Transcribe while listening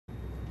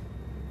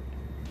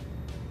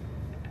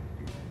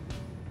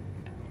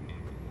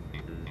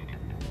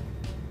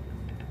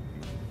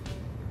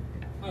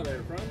Hi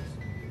there, friends.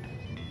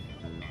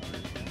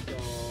 So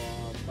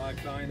I'm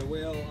back behind the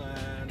wheel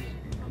and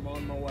I'm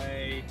on my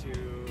way to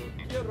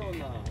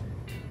Kiruna.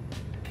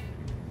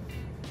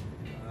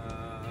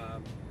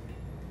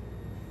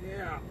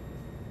 Yeah,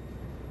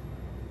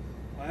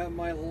 I have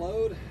my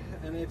load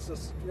and it's a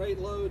straight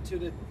load to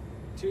the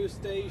two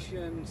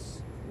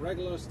stations,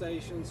 regular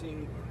stations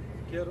in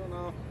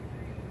Kiruna,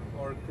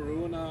 or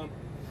Kiruna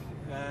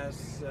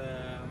as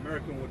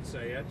American would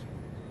say it.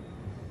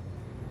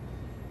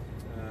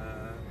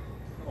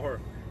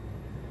 Or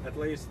at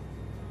least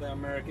the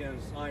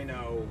Americans I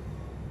know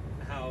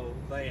how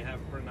they have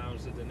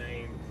pronounced the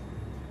name,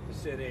 the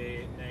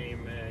city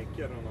name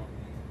Kiruna.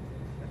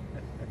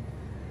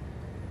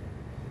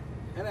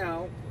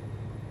 Anyhow,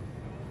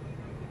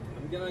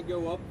 I'm gonna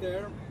go up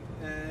there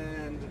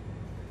and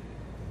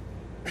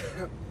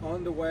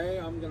on the way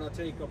I'm gonna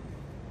take a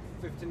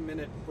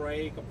 15-minute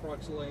break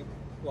approximately.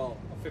 Well,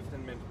 a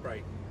 15-minute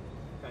break,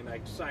 kind of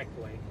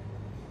exactly.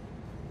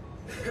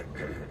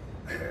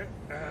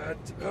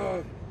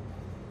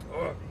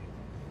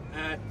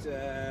 at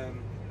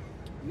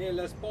near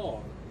Les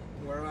Ball,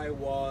 where I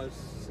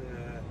was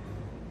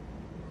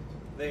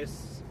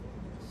this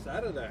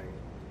Saturday.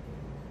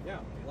 Yeah,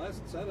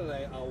 last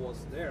Saturday I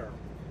was there,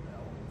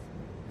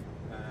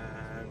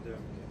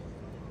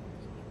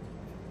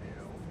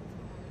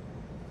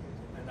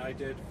 and I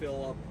did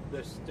fill up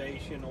the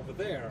station over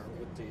there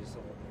with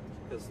diesel,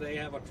 because they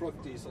have a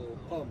truck diesel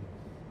pump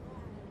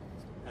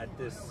at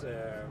this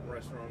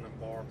restaurant and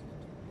bar.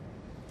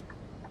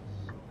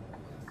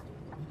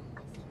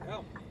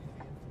 Oh,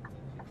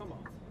 come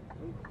on,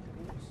 don't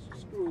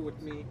screw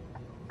with me.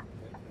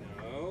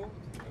 No,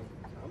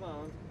 come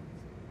on.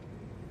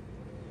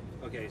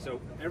 Okay,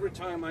 so every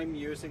time I'm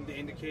using the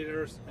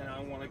indicators and I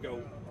want to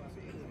go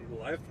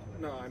left,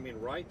 no, I mean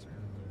right,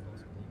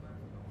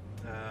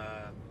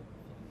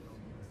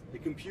 the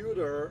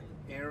computer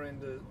here in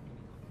the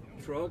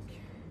truck,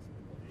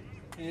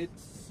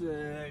 it's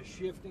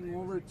shifting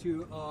over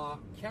to a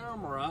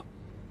camera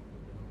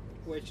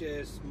which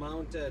is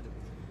mounted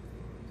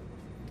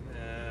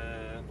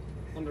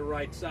on the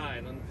right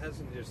side, on the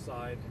passenger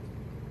side,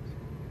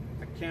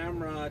 a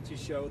camera to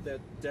show the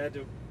dead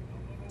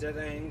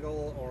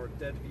angle or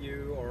dead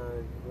view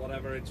or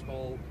whatever it's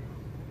called,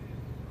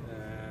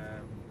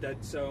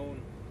 dead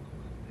zone.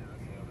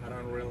 I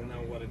don't really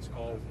know what it's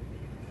called,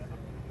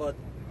 but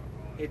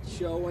it's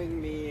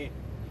showing me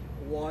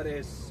what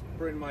is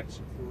pretty much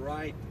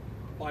right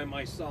by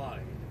my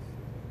side.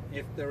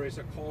 If there is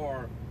a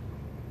car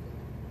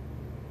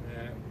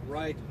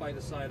right by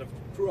the side of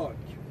the truck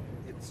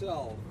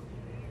itself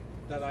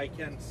that I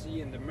can see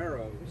in the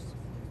mirrors.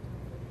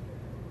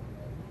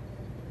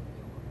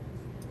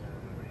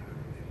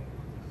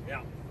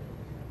 Yeah,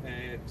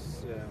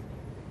 it's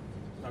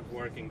not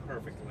working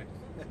perfectly.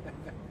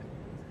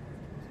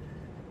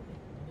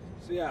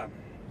 So yeah,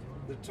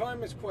 the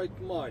time is quite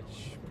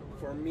much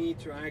for me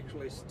to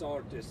actually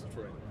start this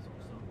trip.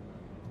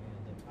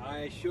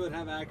 I should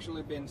have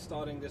actually been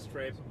starting this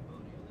trip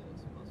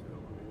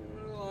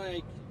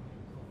like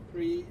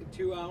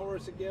 2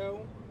 hours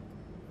ago.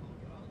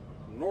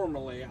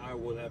 Normally I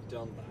would have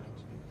done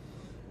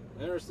that.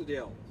 There's the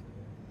deal.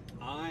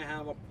 I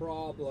have a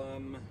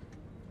problem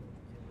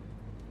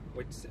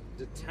with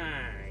the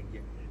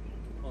tag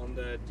on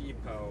the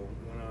depot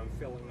when I'm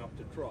filling up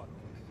the truck.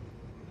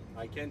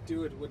 I can't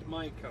do it with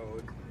my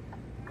code,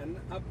 and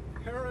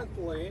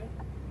apparently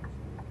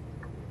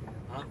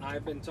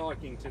I've been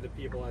talking to the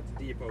people at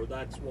the depot.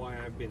 That's why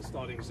I've been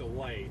starting so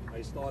late.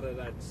 I started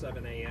at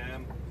 7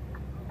 a.m.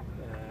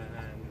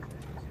 and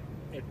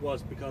it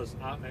was because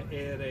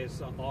it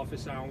is an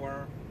office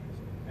hour,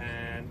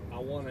 and I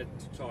wanted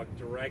to talk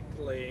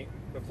directly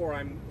before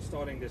I'm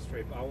starting this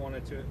trip. I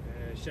wanted to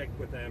check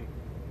with them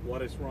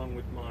what is wrong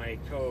with my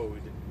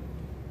code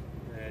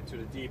to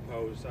the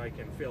depot, so I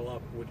can fill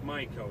up with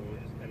my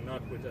code and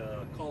not with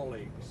a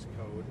colleague's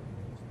code.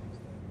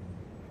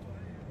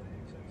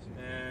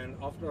 And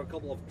after a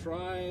couple of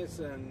tries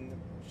and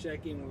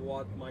checking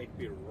what might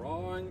be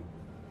wrong,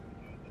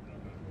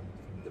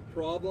 the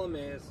problem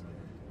is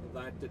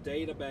that the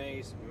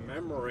database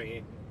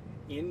memory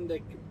in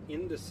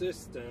the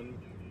system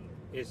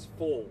is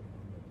full.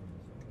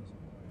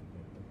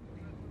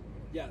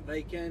 Yeah,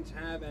 they can't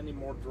have any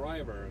more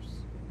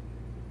drivers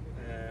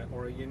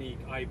or unique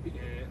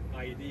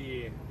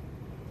IDs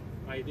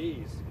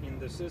in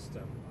the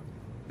system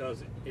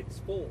because it's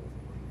full.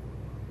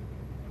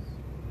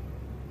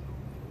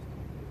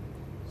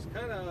 It's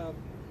kind of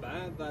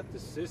bad that the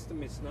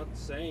system is not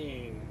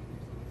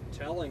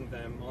telling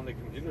them on the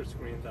computer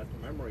screen that the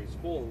memory is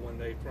full when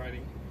they're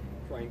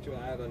trying to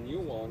add a new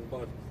one,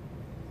 but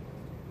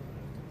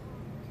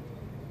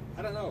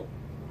I don't know.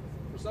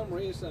 For some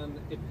reason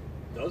it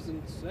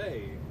doesn't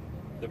say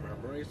the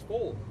memory is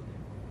full.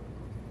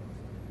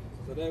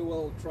 So they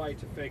will try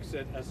to fix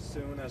it as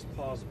soon as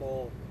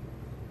possible,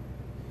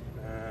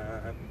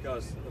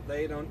 because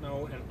they don't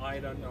know and I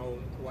don't know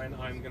when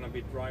I'm gonna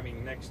be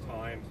driving next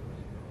time.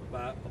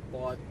 But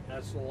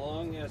as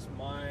long as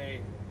my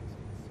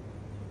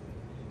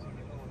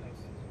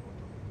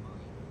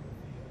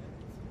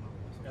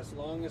as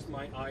long as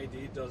my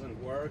ID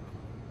doesn't work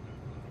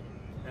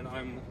and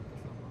I'm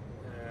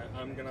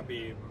gonna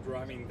be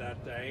driving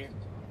that day,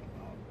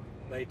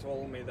 they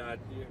told me that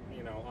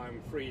you know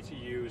I'm free to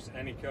use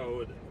any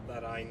code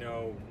that I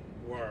know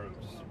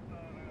works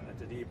at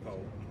the depot,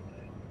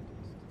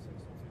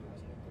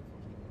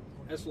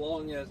 as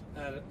long as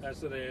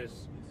it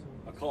is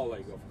a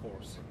colleague, of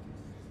course.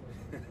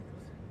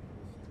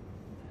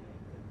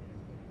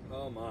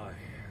 Oh my.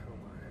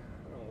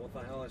 Oh, what the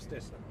hell is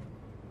this now?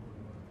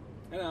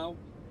 Anyhow,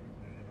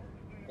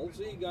 I'll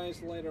see you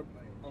guys later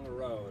on the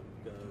road,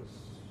 because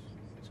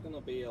it's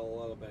gonna be a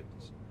little bit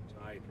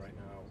tight right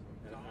now,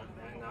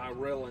 and I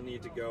really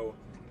need to go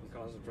and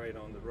concentrate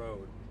on the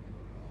road,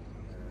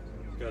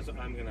 because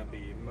I'm gonna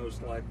be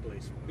most likely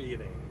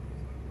speeding.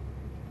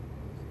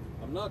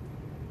 I'm not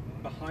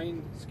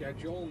behind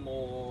schedule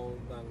more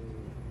than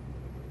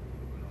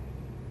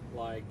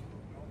like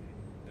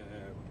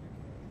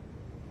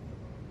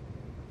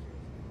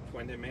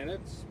 20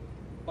 minutes,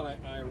 but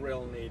I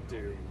really need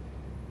to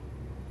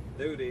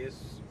do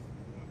this.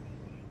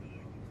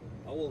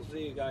 I will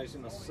see you guys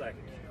in a sec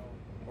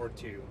or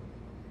two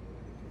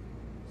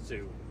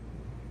soon.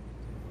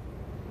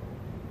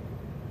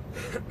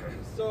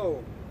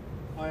 So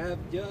I have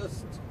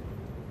just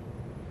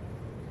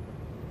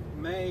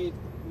made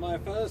my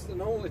first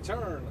and only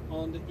turn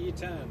on the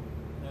E10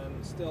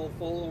 and still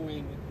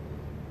following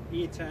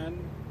E10.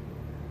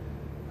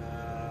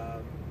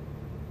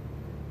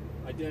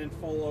 I didn't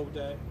follow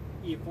the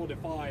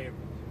E45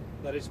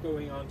 that is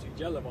going on to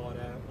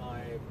Gällivare.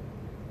 I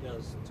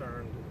just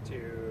turned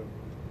to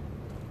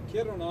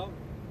Kiruna.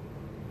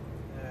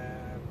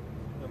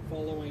 I'm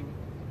following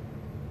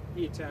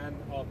E10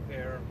 up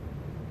here.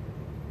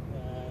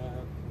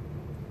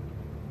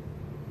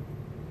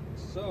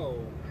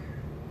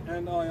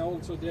 And I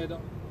also did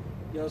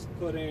just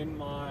put in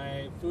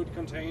my food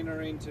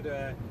container into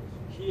the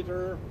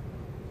heater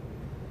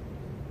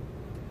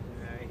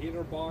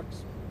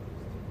box,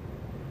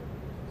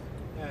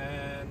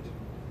 and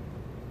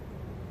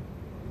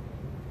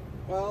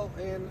well,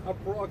 in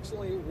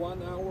approximately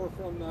 1 hour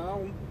from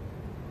now,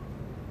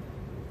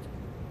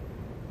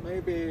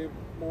 maybe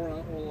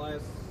more or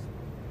less,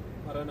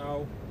 I don't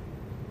know,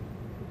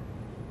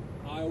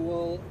 I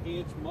will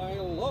eat my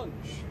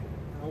lunch.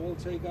 I will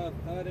take a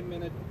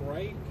 30-minute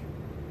break,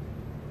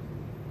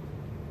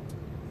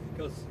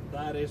 because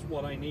that is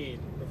what I need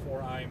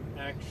before I'm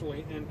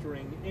actually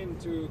entering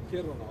into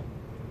Kiruna.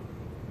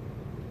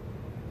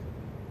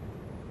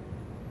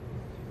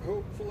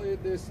 Hopefully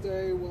this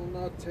day will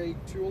not take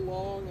too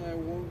long. I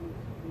will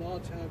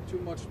not have too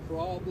much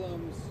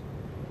problems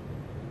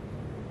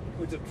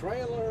with the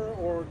trailer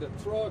or the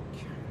truck,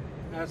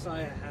 as I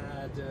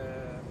had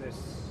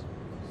this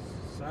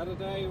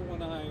Saturday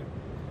when I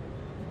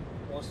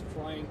was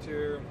trying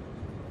to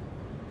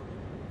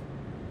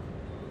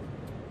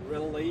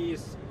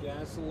release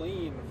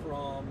gasoline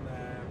from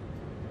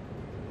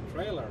the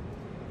trailer.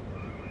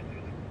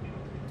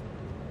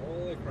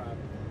 Holy crap.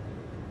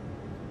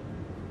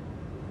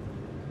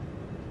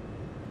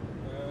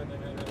 No.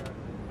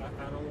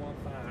 I don't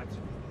want that.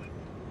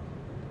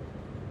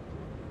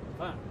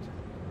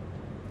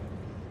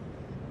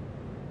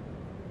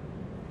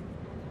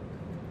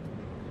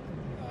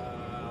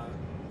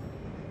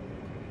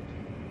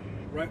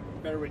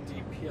 Very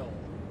deep hill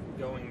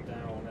going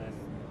down, and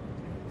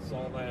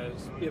saw the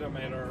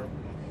speedometer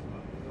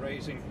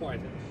raising quite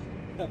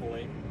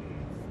heavily,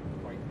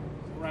 quite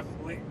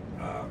rapidly.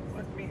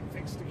 Let me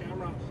fix the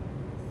camera.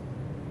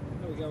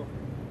 There we go.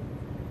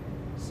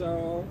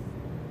 So,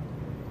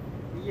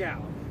 yeah.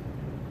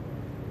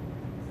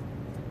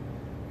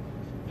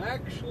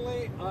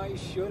 Actually, I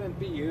shouldn't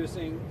be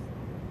using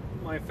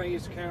my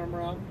face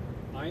camera.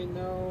 I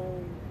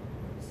know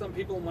some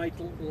people might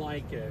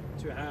like it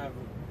to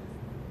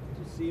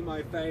see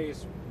my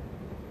face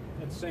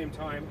at the same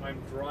time I'm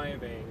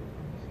driving,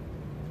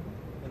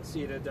 and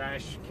see the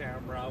dash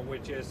camera,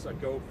 which is a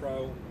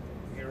GoPro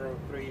Hero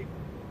 3.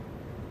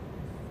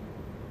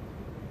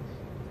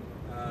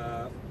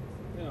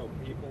 You know,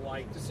 people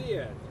like to see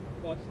it,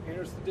 but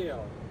here's the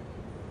deal.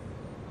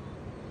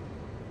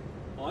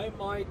 I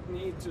might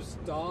need to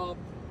stop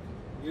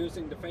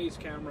using the face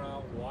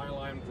camera while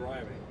I'm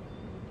driving,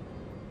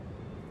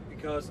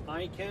 because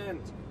I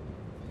can't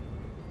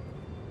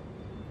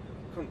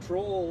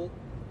control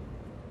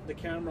the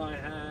camera I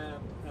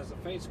have as a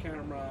face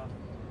camera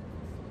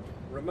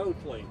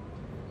remotely.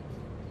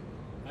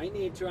 I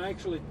need to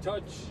actually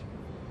touch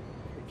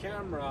the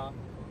camera,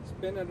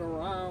 spin it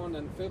around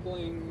and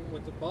fiddling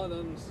with the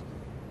buttons,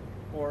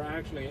 or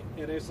actually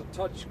it is a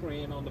touch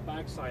screen on the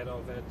back side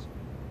of it.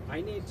 I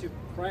need to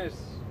press,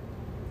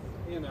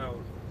 you know,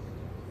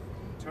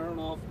 turn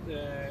off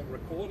the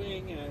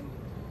recording and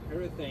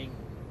everything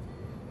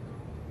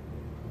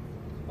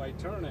if I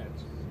turn it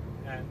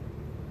and,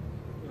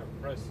 you know,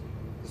 press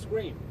the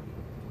screen.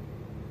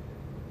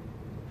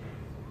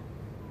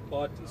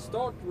 But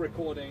start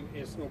recording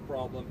is no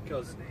problem,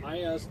 because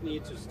I just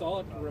need to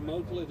start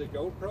remotely the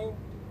GoPro,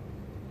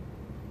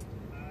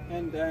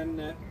 and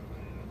then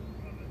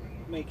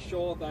make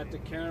sure that the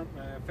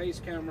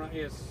face camera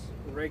is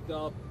rigged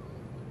up,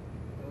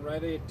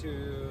 ready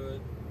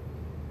to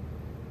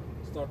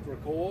start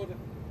record,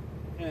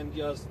 and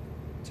just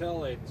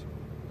tell it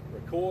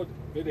record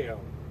video,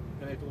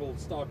 and it will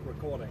start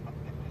recording.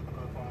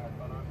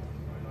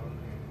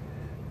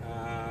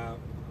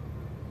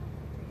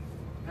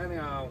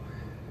 Anyhow,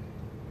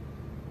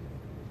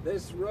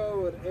 this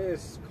road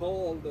is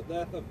called the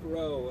Death of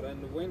Road,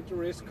 and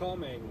winter is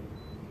coming.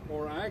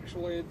 Or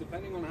actually,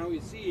 depending on how you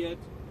see it,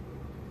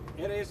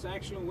 it is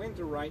actually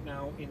winter right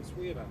now in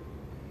Sweden.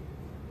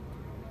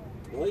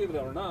 Believe it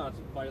or not,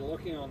 by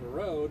looking on the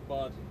road,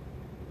 but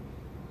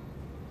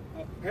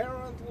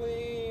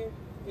apparently,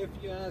 if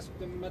you ask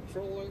the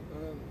meteorologs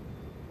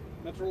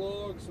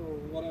or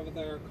whatever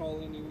they're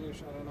called in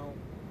English, I don't know.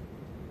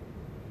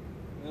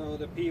 You know,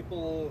 the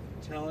people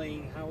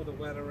telling how the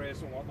weather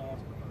is and whatnot,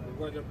 the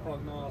weather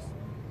prognosis.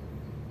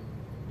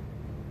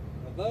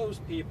 Those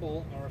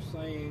people are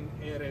saying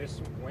it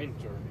is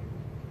winter.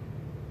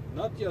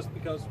 Not just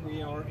because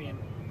we are in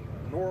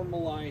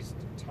normalized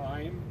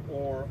time,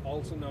 or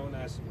also known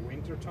as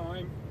winter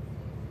time,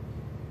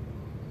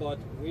 but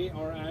we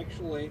are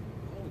actually,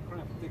 holy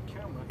crap, the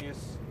camera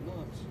is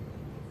not.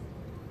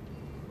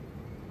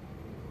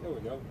 There we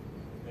go.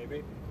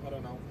 Maybe. I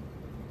don't know.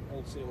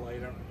 We'll see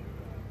later.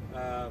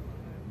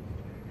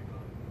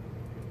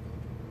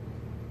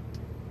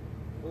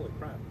 Holy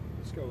crap.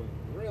 It's going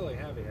really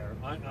heavy here.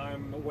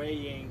 I'm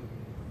weighing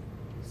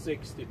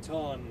 60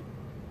 ton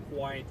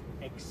quite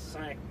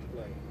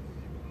exactly.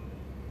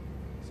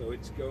 So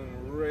it's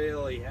going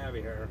really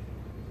heavy here.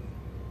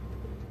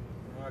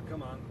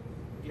 Come on.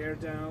 Gear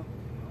down.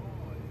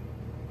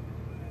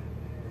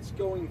 It's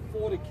going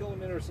 40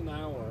 kilometers an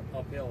hour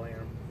uphill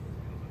here.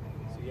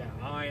 So yeah,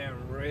 I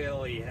am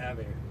really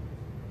heavy.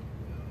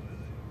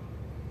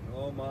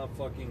 Oh my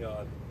fucking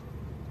god.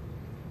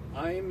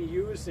 I'm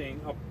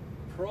using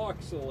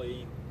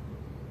approximately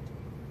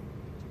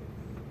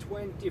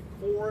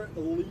 24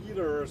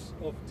 liters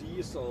of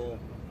diesel.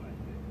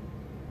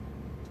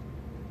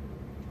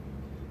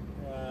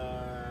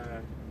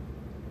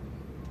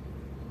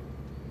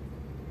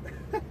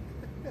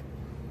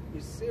 You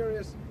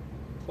serious?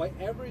 By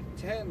every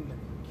 10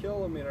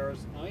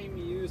 kilometers I'm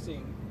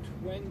using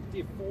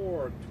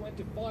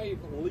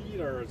 25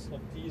 liters of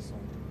diesel.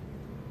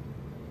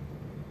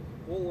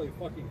 Holy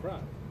fucking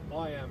crap.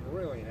 I am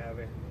really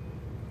heavy.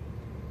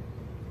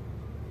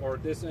 Or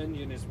this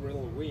engine is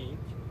really weak.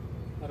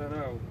 I don't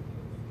know.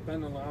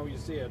 Depending on how you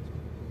see it.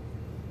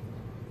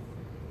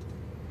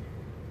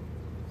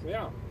 So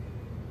yeah.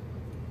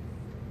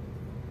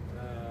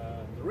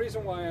 The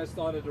reason why I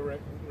started to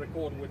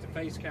record with the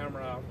face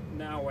camera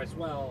now as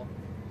well,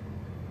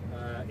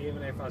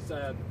 even if I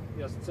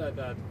just said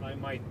that I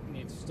might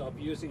need to stop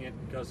using it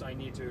because I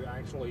need to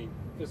actually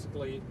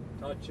physically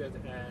touch it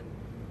and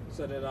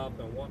set it up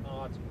and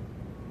whatnot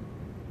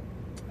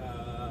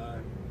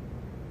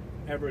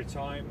every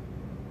time,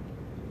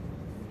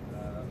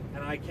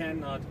 and I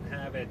cannot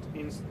have it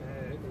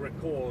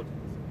record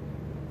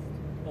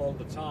all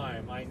the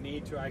time. I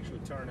need to actually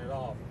turn it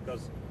off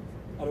because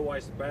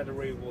otherwise the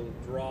battery will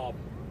drop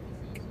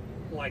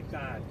like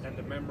that, and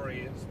the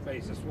memory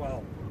space as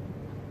well.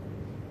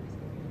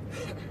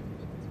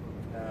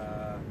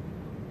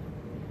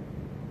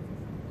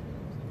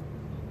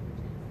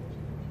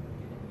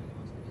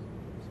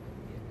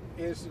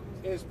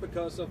 Is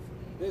because of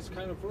this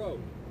kind of road.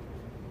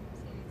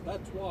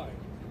 That's why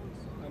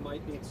I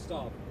might need to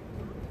stop.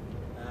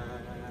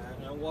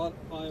 And what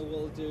I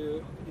will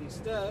do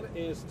instead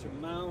is to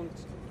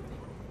mount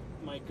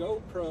my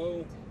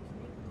GoPro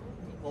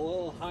a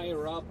little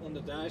higher up on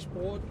the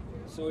dashboard,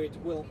 so it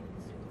will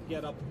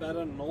get a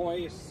better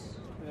noise,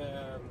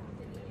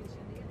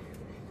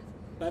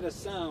 better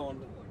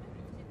sound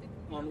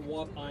on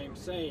what I'm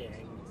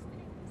saying.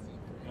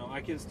 You know,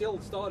 I can still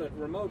start it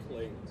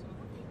remotely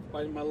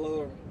by my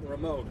little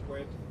remote.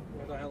 Where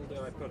the hell did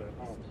I put it?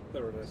 Oh,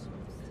 there it is.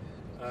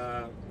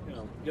 You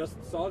know,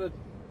 just started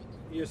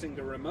using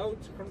the remote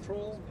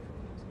control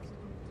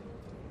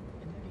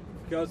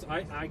because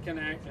I can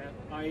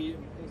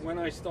when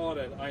I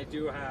started, I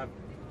do have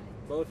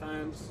both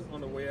hands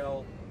on the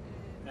wheel,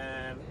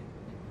 and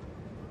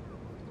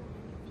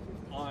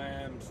I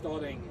am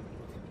starting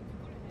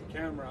the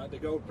camera, the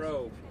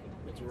GoPro,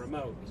 with the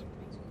remote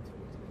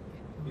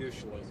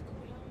usually.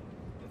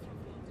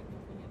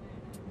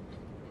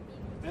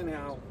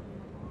 Anyhow,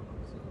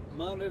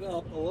 mount it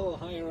up a little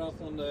higher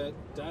up on the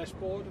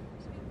dashboard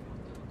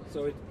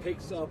so it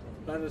picks up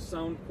better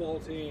sound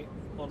quality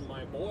on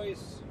my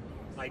voice.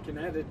 I can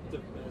edit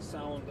the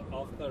sound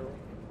after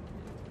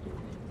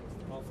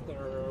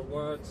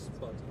words,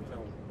 but you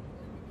know,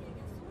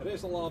 it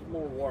is a lot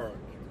more work.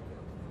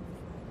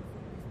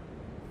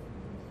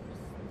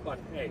 But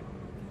hey,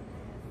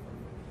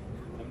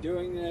 I'm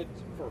doing it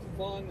for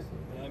fun,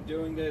 and I'm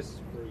doing this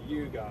for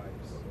you guys.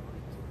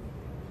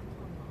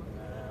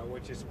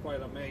 Which is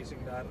quite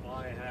amazing that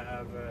I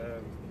have,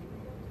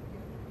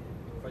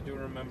 if I do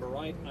remember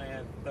right, I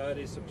have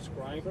 30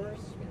 subscribers.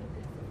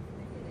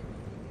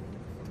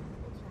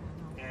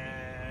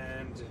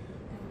 And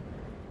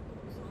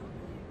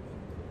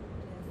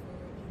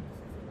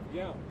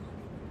yeah,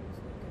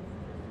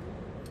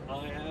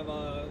 I have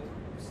a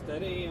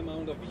steady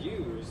amount of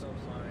views on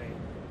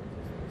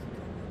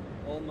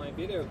all my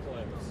video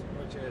clips,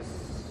 which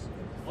is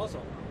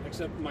awesome,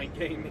 except my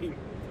gaming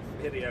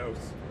videos,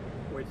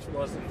 which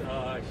wasn't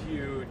a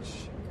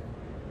huge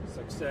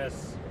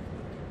success.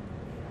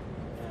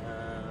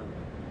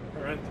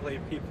 Apparently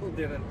people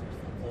didn't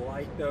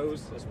like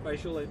those,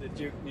 especially the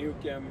Duke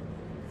Nukem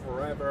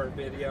Forever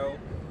video.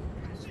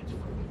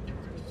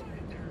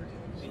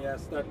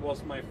 Yes, that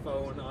was my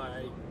phone.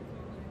 I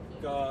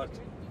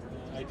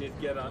did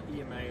get an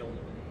email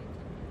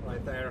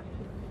right there.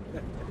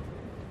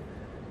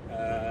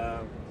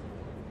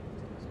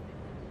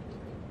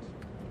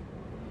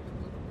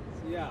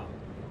 Yeah.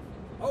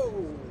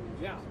 Oh,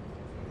 yeah.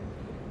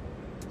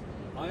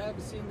 I have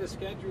seen the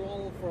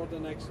schedule for the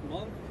next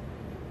month.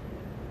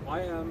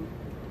 I am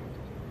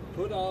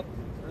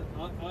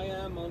I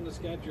am on the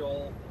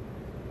schedule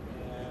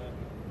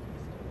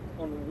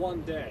on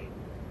one day.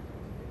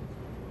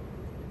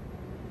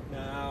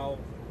 Now,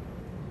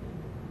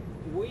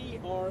 we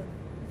are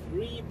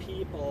 3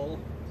 people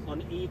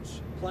on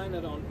each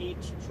planet, on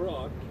each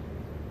truck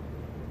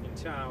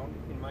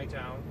in my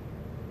town.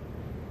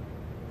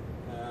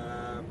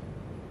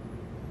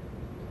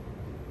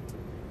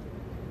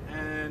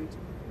 And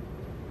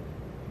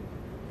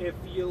if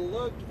you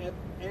look at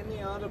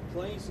any other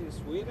place in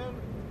Sweden,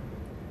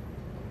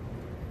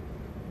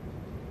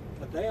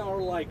 they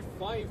are like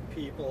 5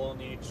 people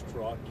on each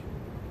truck.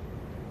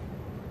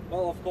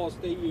 Well, of course,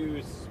 they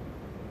use,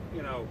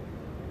 you know,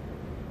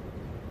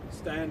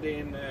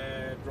 stand-in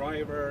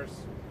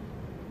drivers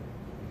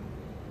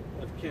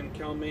that can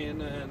come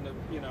in and,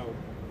 you know,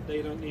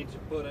 they don't need to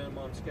put them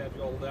on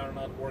schedule. They're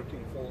not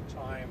working full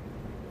time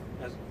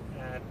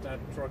at this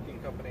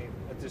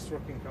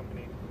trucking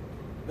company.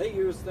 They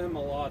use them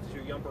a lot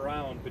to jump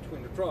around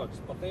between the trucks,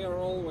 but they are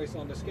always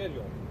on the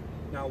schedule.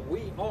 Now,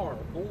 we are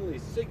only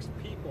 6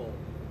 people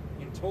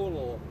in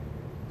total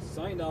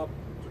signed up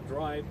to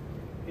drive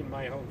in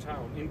my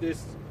hometown,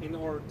 in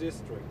our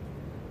district.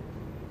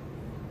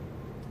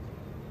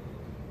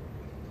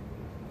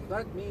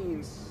 That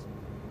means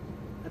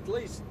at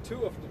least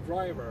 2 of the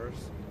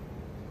drivers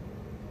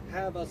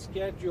have a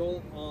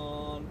schedule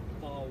on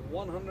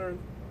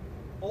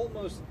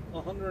almost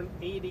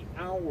 180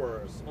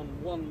 hours on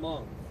 1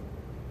 month.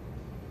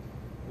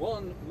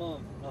 1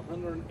 month,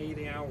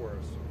 180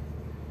 hours.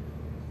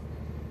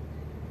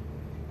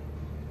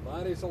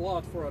 That is a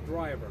lot for a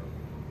driver.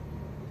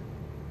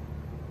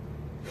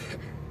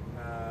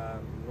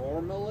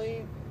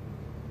 Normally,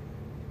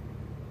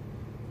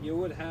 you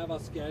would have a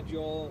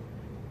schedule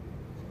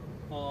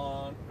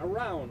on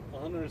around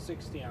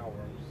 160 hours.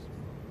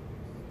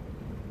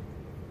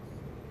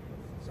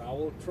 So I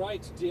will try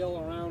to deal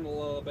around a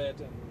little bit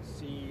and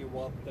see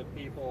what the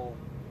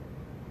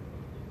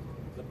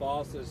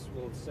bosses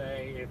will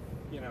say, if,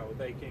 you know,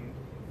 they can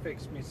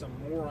fix me some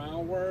more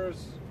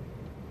hours,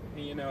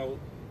 you know,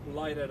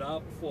 light it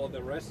up for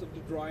the rest of the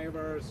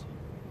drivers.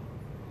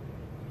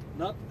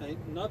 Not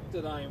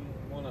that I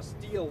want to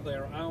steal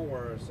their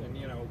hours and,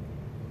 you know,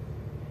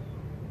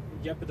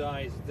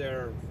 jeopardize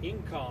their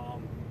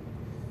income,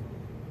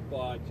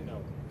 but, you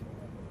know,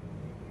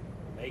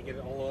 make it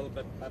a little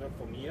bit better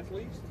for me at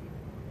least,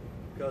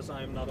 because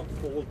I'm not a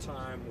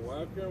full-time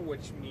worker,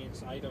 which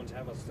means I don't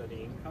have a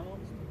steady income.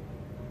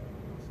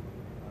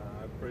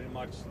 I pretty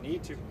much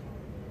need to,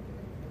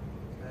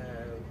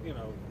 you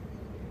know,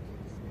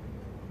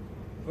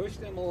 push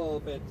them a little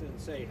bit and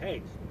say,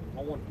 hey,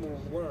 I want more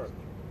work.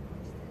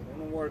 I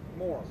want to work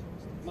more.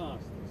 Come on,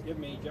 give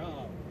me a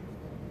job.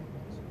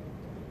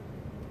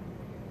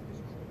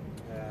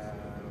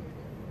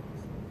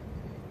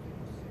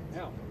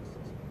 Yeah.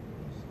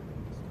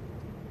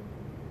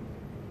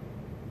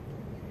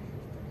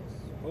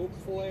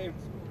 Hopefully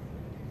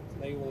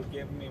they will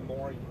give me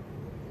more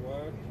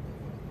work.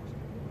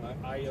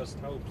 I just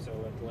hope so,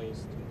 at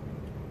least.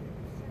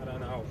 I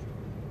don't know.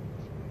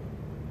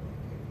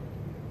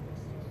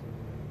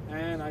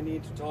 And I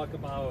need to talk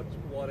about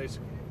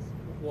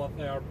what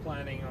they are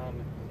planning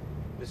on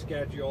the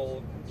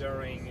schedule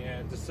during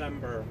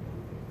December,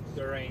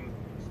 during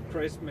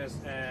Christmas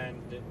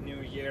and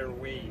New Year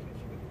week.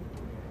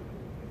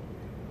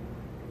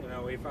 You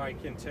know, if I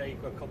can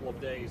take a couple of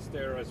days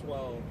there as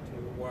well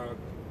to work,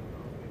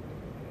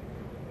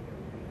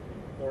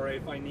 or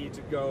if I need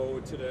to go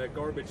to the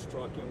garbage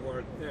truck and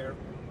work there.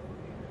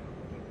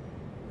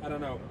 I don't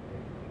know.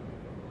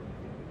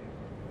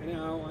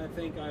 Anyhow, I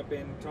think I've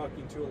been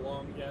talking too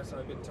long. Yes,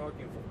 I've been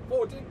talking for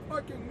 14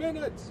 fucking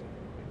minutes.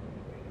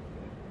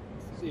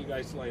 See you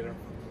guys later.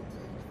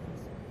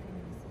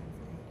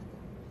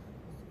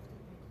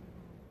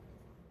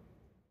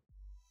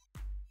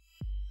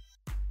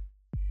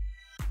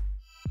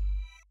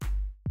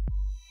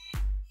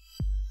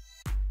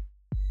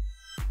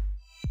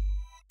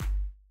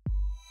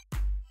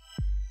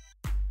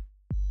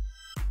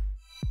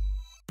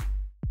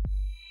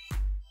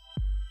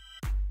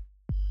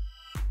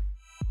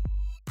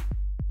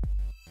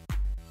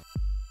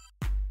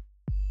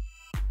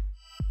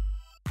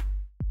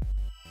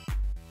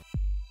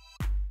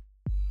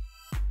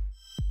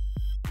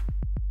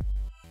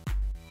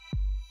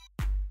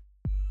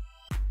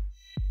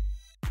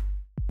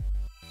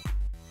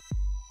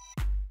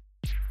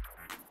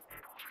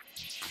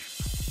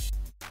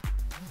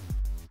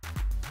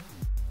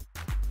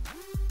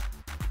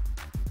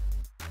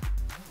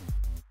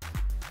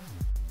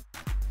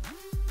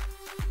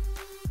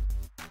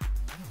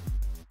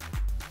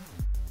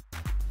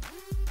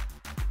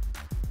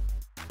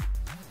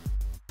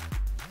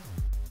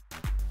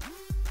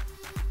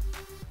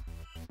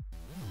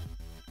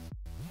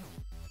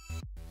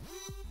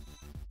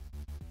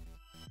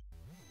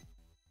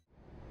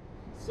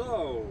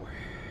 So,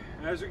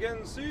 as you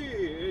can see,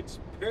 it's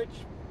pitch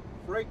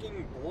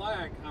freaking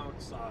black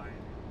outside.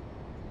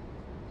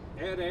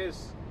 It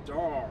is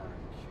dark.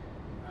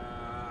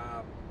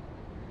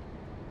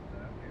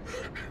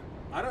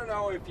 I don't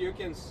know if you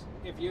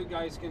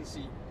guys can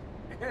see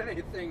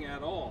anything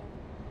at all.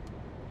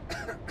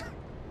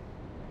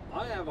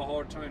 I have a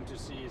hard time to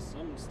see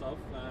some stuff,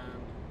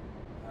 and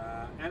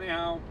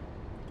anyhow,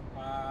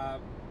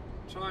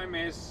 time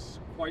is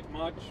quite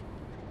much.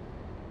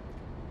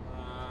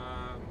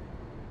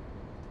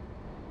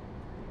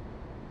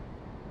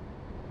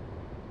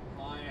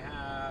 I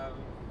have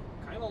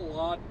kind of a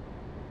lot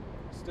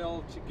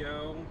still to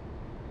go.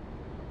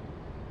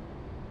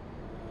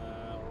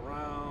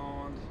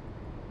 Around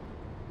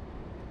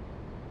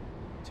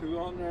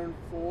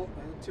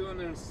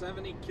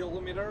 270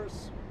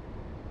 kilometers.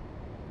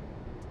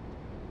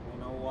 I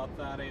don't know what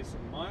that is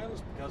in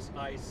miles because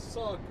I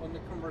suck on the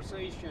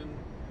conversion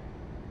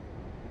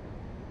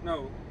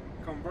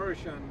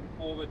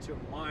over to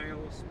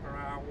miles per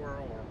hour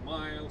or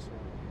miles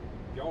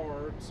or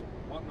yards or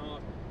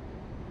whatnot.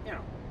 You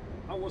know,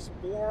 I was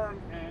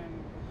born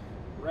and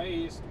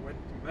raised with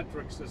the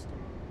metric system,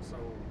 so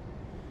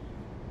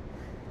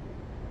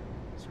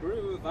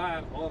screw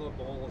that other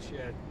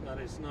bullshit. That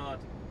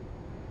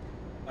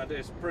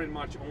is pretty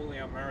much only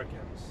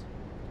Americans,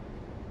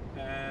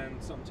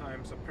 and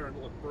sometimes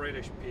apparently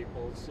British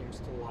people seems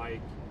to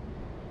like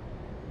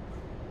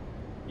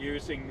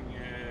using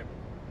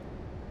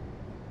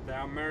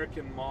the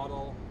American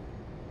model.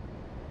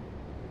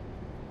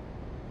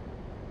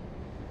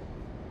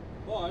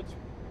 But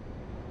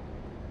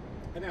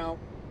anyhow,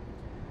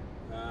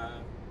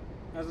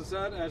 as I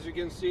said, as you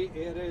can see,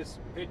 it is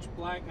pitch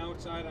black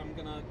outside. I'm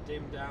gonna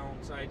dim down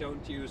so I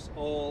don't use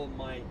all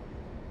my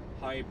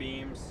high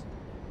beams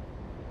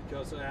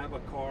because I have a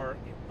car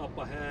up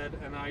ahead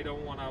and I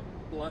don't want to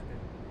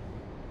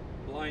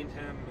blind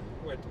him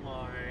with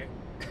my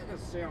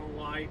xenon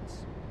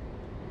lights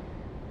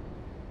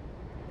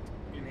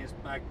in his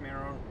back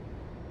mirror.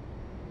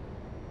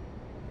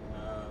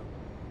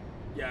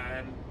 Yeah,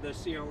 and the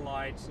xenon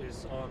lights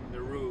is on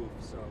the roof,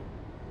 so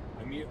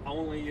I'm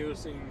only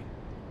using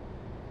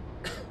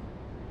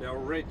the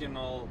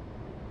original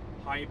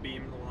high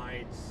beam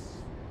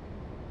lights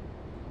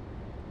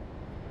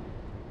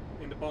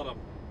in the bottom.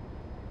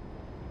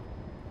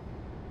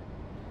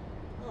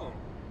 Oh,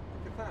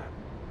 look at that.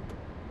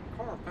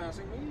 Car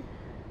passing me.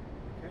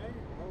 Okay,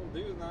 I'll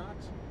do that.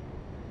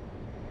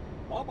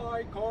 Bye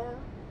bye, car.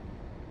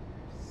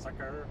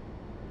 Sucker.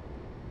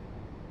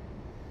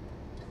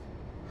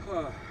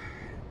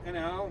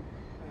 Anyhow,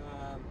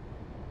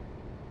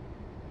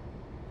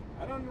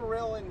 I don't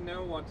really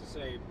know what to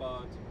say,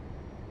 but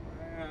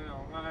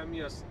I'm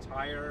just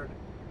tired.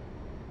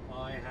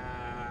 I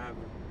have,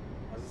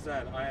 as I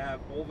said, I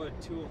have over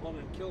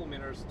 200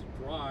 kilometers to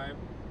drive,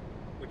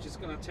 which is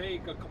gonna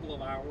take a couple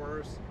of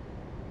hours.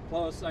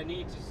 Plus, I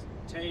need to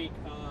take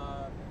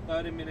a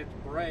 30-minute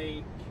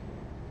break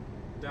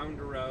down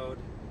the road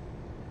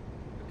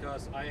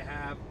because I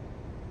have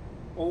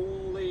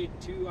only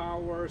 2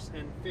 hours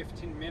and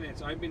 15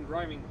 minutes. I've been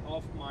driving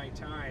half my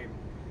time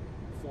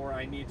before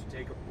I need to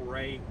take a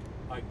break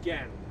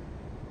again.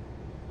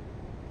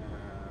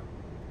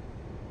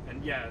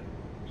 And yeah,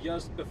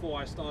 just before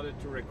I started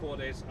to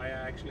record this, I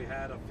actually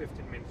had a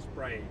 15-minute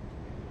break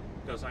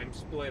because I'm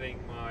splitting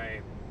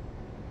my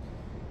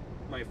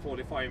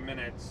 45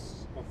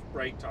 minutes of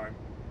break time,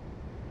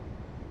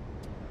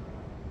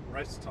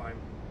 rest time.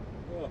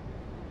 Oh.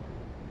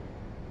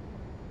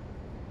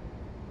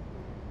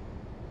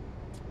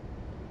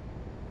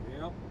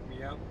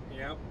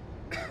 Yep.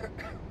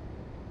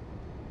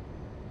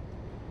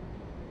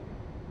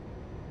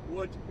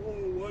 What?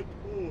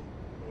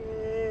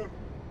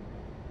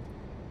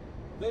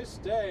 This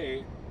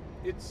day,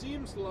 it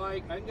seems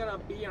like I'm gonna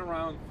be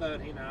around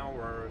 13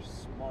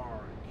 hours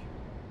mark.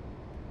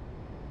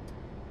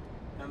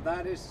 And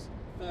that is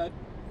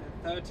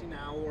 13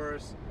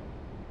 hours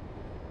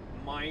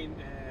mine,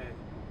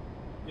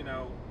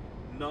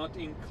 not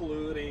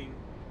including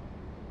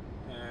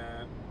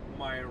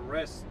my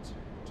rest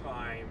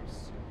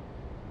times.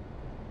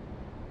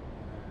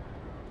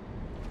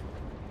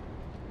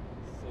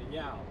 So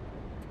yeah,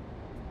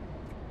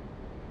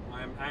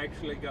 I'm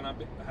actually gonna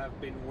have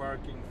been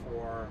working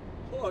for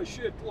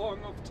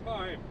long of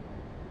time,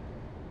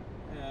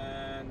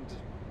 and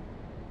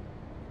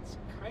it's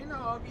kind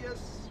of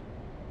obvious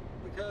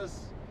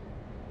because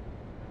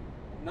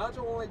not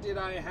only did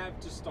I have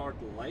to start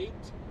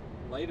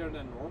later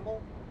than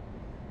normal,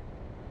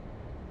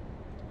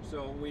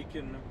 so we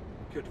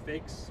could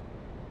fix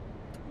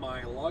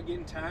my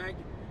login tag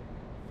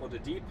for the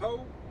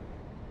depot,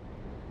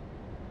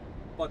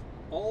 but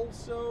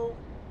also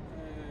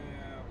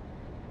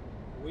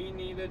we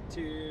needed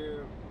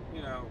to,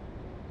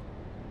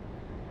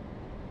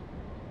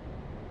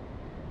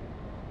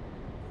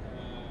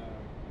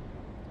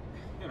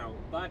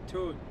 that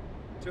took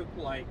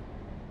like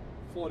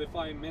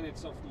 45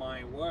 minutes of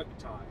my work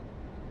time,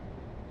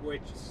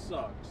 which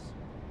sucks.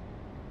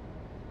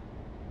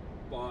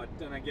 But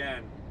then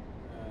again,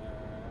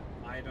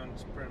 I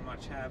don't pretty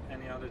much have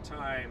any other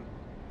time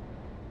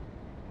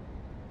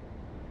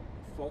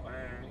for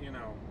you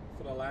know,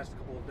 for the last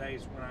couple of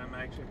days when I'm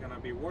actually gonna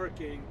be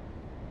working.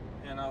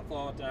 And I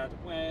thought that,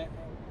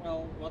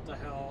 well, what the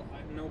hell,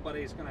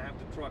 nobody's gonna have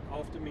the truck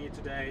after me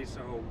today,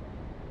 so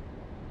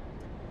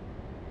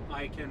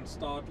I can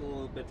start a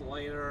little bit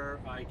later.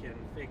 I can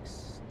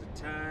fix the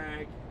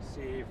tag,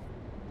 see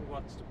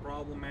what's the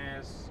problem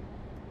is,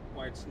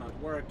 why it's not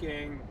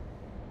working,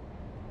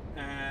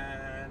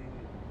 and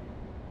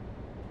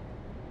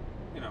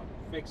you know,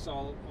 fix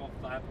all of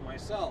that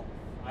myself.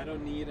 I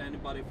don't need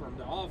anybody from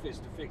the office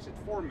to fix it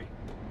for me.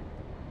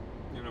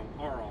 You know,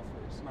 our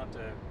office, not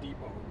the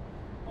depot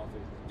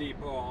office. The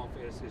depot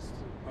office is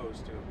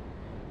supposed to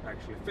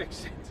actually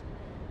fix it.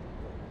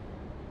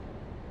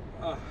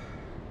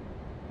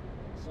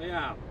 So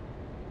yeah.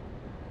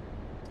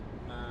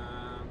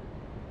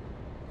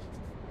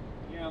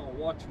 Yeah, I'll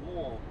watch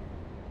more.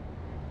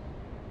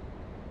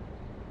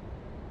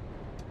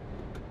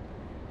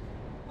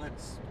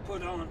 Let's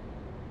put on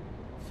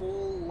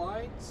full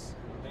lights.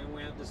 Then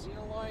we have the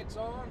seal lights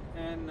on,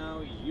 and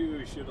now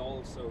you should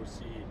also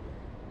see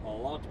a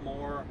lot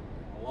more,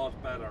 a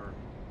lot better.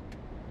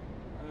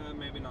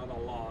 Maybe not a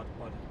lot,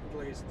 but at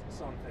least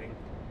something.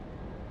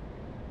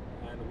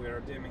 And we're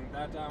dimming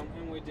that down,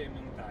 and we're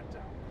dimming that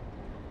down.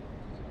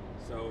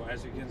 So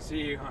as you can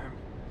see, I'm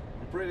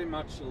pretty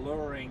much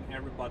luring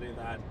everybody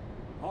that,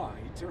 oh,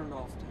 he turned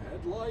off the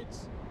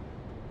headlights,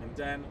 and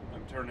then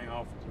I'm turning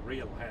off the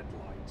real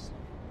headlights.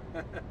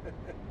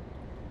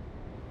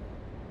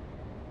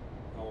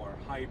 Or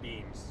high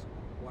beams,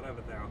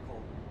 whatever they are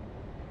called.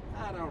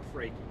 I don't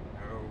freaking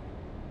know.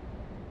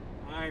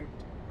 I'm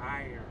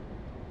tired.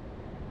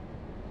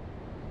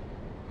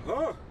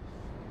 Huh.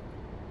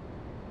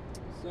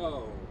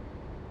 So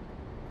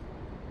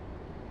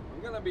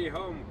I'm gonna be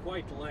home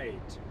quite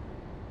late,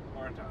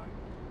 aren't I?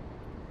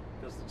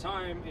 Because the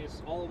time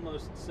is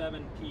almost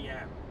 7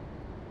 p.m.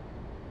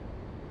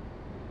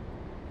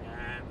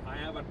 and I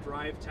have a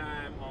drive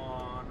time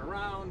on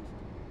around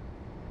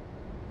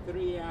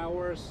 3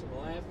 hours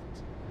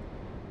left,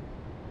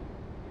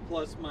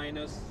 plus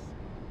minus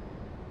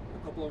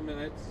a couple of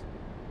minutes.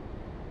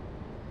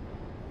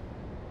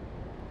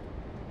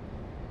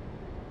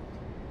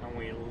 And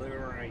we're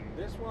luring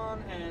this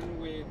one and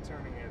we're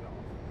turning it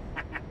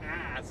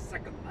off.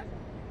 Second life.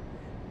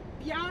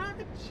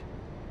 Biatch!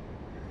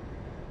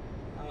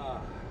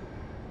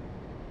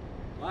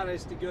 That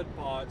is the good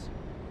part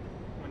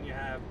when you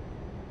have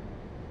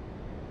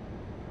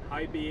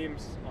high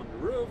beams on the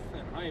roof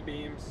and high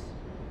beams,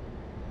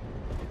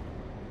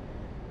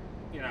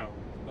 you know,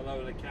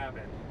 below the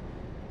cabin.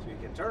 So you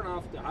can turn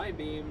off the high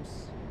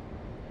beams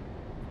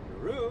on the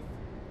roof,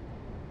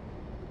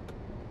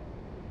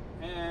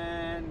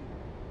 and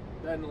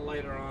then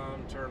later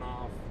on turn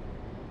off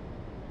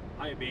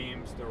high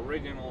beams, the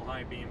original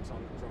high beams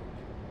on the truck.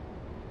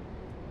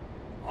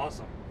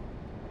 Awesome.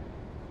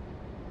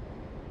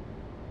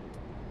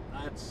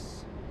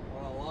 That's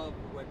what I love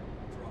with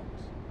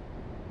trucks.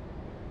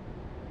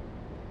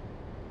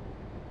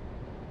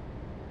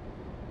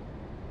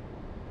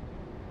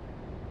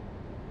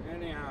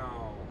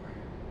 Anyhow,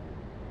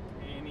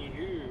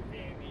 anywho,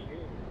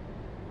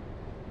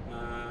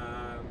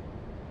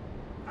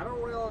 I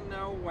don't really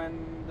know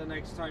when the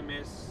next time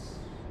is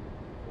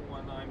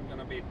when I'm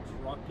gonna be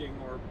trucking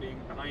or being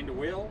behind the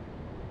wheel,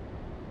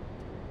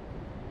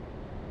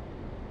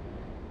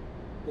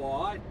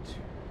 but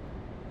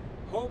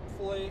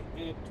hopefully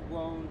it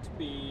won't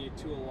be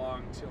too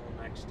long till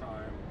next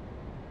time.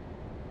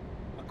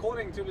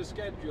 According to the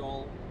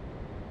schedule,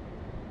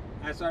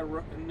 as I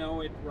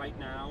know it right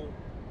now,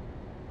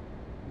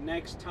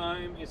 next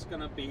time it's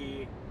gonna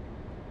be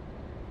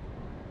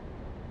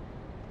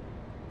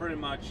pretty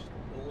much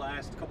the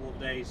last couple of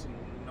days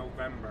in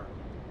November.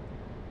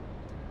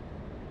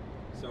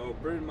 So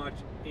pretty much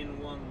in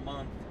 1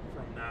 month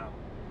from now.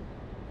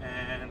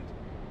 And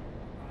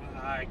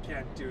I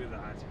can't do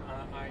that.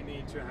 I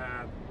need to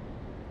have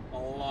a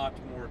lot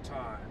more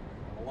time,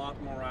 a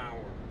lot more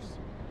hours.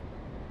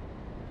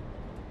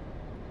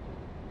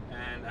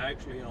 And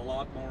actually a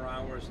lot more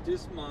hours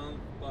this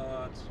month,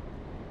 but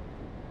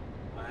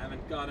I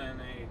haven't got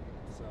any,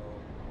 so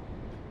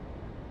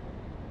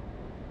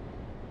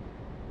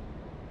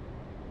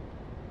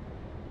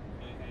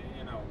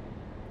you know,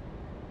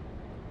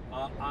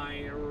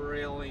 I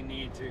really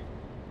need to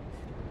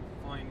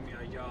find me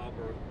a job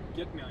or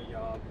get me a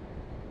job,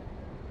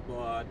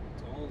 but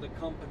all the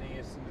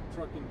companies in the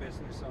trucking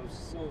business are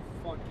so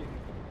fucking,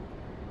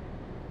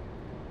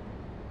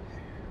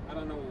 I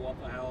don't know what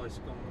the hell is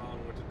going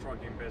on with the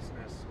trucking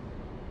business.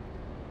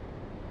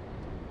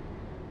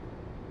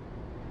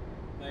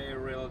 They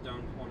really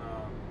don't want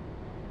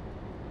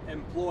to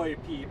employ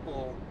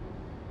people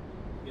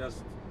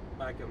just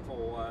back and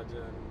forward,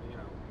 and you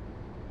know.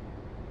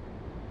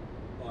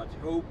 But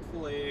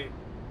hopefully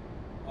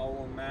I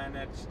will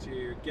manage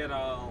to get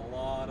a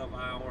lot of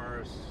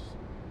hours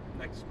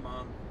next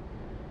month,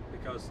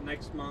 because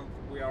next month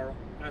we are,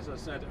 as I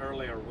said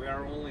earlier, we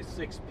are only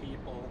 6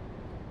 people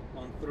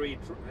on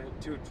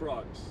 2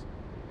 trucks.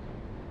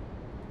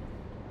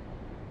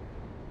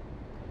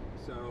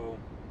 So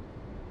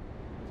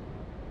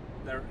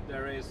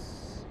there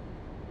is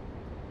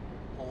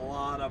a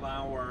lot of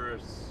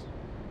hours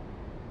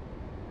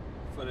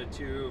for the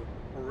two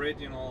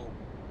original,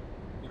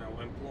 you know,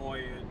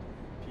 employed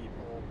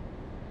people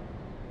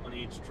on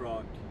each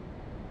truck,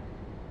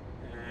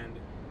 and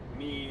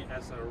me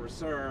as a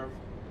reserve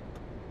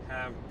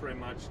have pretty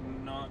much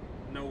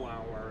no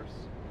hours.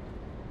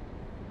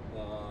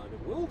 But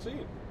we'll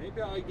see.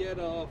 Maybe I get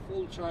a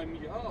full-time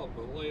job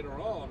later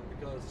on,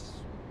 because,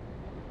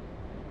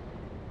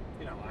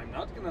 you know, I'm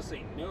not gonna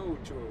say no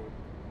to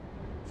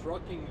a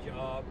trucking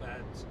job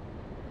at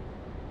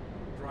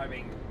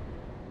driving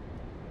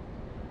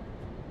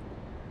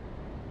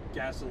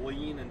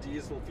gasoline and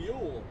diesel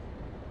fuel.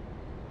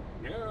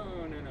 No.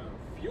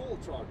 Fuel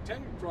truck,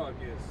 tank truck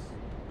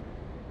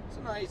it's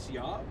a nice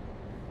job.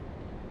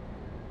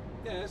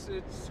 Yes,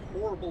 it's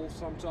horrible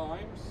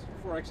sometimes.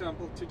 For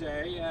example,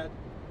 today at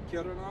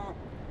Kiruna,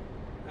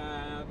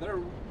 there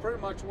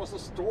pretty much was a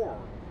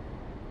storm.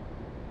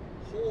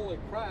 Holy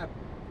crap,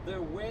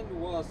 the wind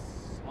was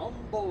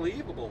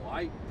unbelievable.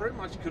 I pretty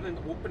much couldn't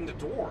open the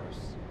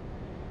doors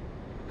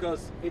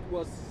because it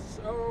was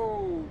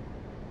so...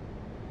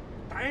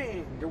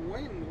 Dang, the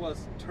wind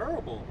was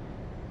terrible.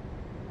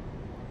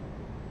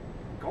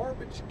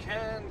 Garbage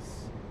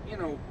cans, you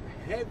know,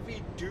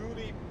 heavy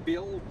duty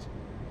built,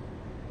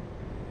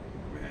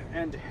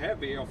 and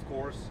heavy of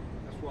course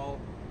as well.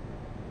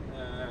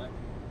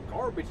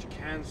 Garbage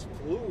cans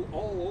flew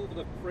all over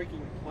the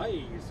freaking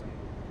place, and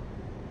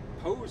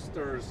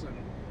posters and,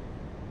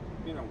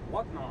 you know,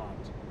 whatnot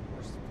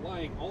were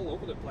flying all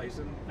over the place.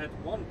 And at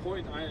one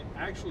point I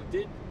actually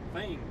did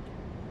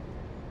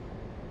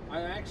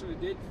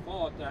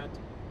thought that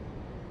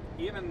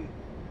even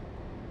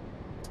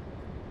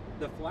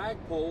the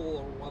flagpole,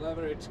 or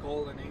whatever it's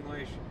called in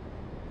English,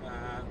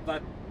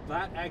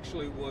 that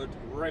actually would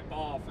rip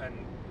off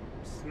and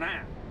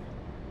snap.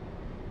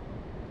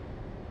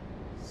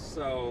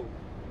 So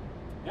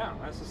yeah,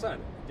 as I said,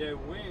 the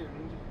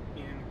wind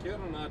in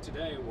Kiruna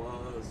today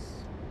was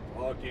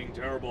fucking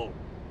terrible.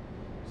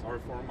 Sorry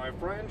for my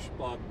French,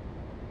 but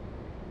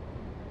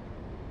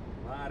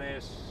that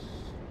is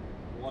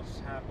what's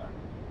happened.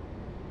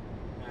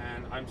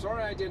 And I'm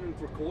sorry I didn't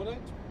record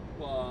it,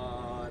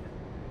 but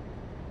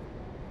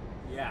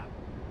yeah,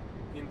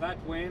 in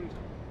that wind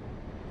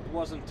it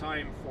wasn't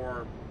time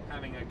for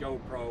having a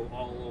GoPro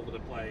all over the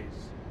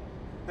place.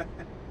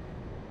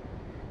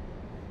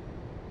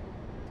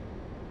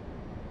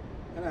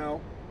 And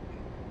now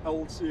I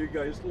will see you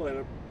guys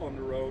later on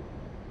the road.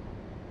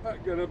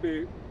 I'm gonna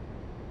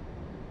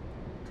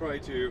try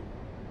to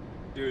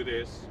do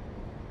this,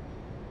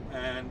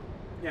 and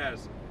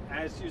yes,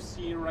 as you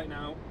see right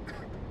now,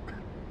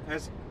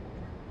 as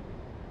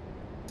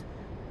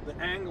the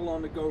angle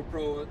on the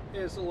GoPro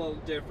is a little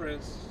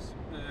different.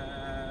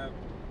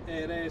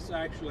 It is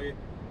actually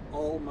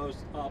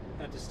almost up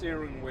at the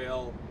steering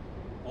wheel,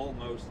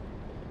 almost,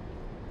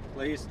 at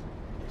least.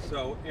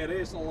 So it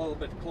is a little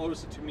bit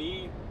closer to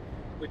me,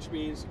 which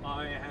means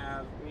I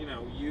have, you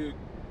know, you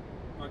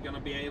are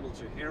gonna be able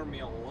to hear me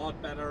a lot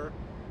better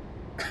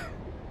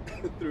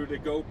through the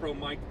GoPro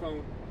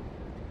microphone.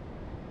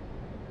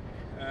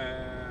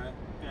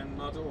 And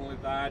not only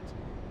that,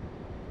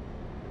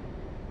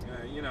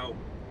 you know,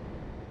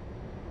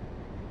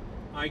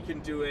 I can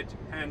do it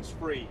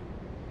hands-free.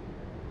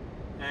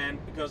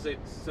 And because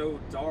it's so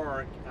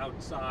dark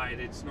outside,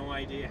 it's no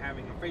idea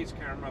having a face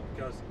camera,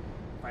 because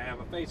if I have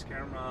a face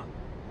camera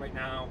right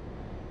now,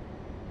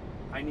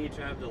 I need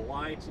to have the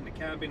lights in the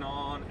cabin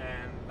on,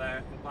 and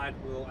that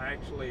will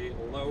actually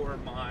lower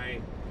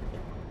my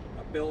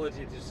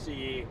ability to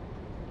see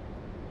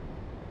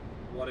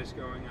what is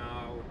going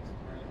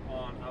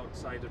on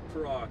outside the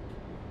truck,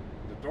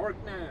 the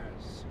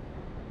darkness.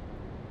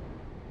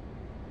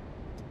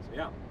 So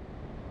yeah,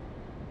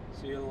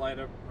 see you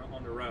later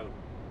on the road.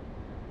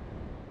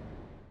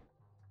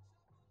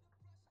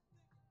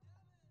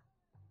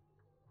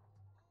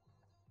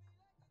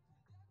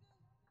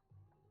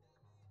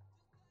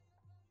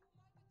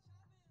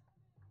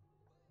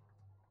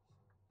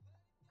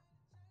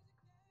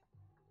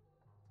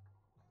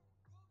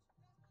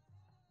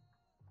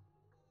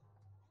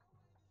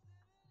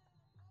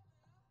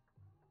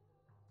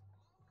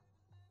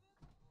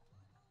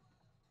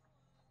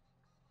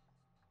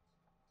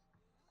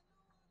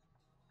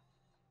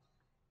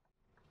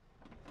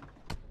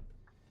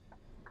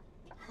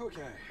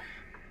 Okay,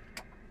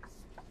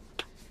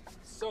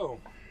 so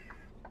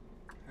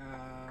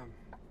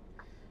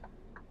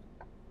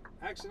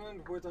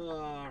accident with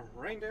a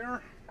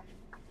reindeer,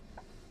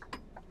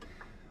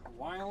 a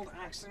wild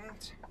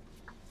accident.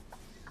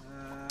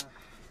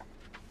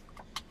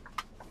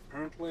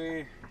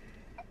 Apparently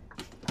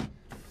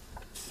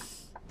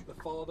the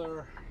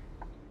father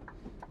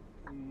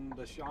and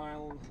the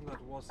child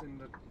that was in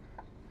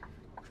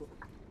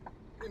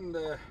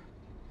the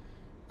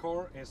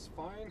car is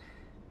fine.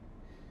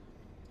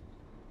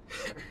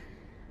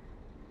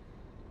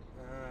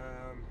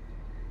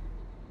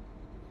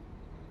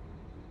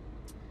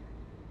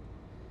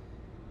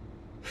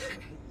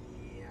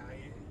 Yeah,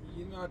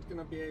 you not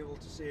gonna be able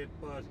to see it,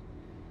 but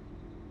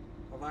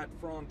that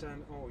front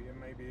end, oh yeah,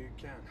 maybe you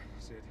can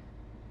see it.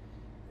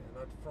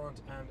 Yeah, that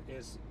front end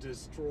is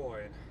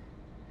destroyed.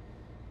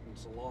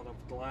 There's a lot of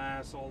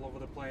glass all over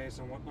the place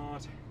and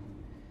whatnot.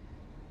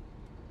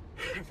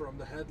 From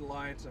the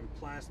headlights and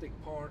plastic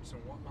parts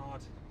and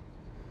whatnot.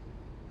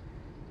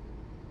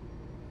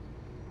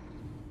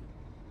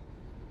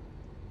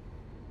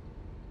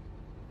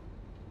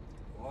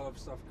 A lot of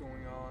stuff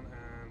going on,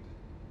 and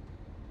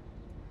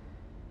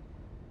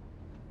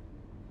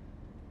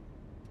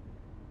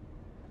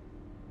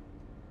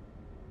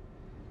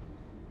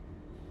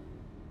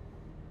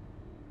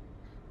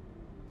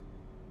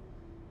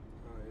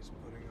he's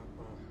putting up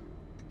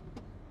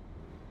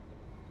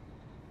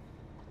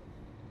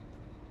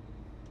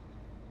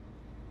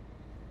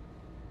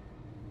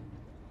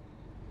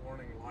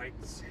warning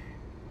lights.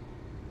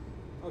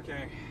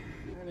 Okay,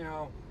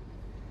 anyhow,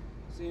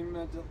 seemed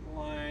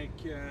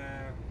like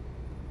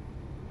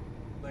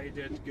they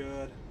did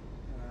good.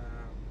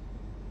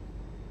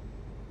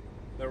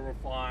 They were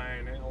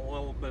fine. A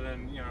little bit,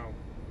 and you know,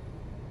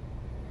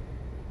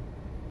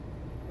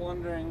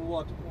 wondering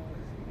what,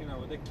 you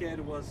know, the kid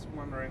was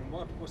wondering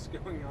what was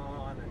going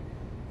on, and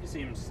he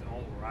seems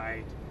all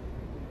right.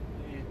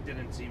 It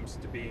didn't seem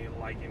to be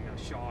like in a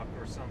shock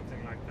or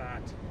something like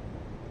that.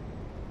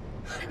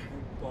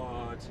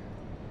 But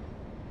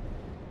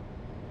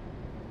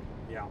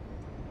yeah.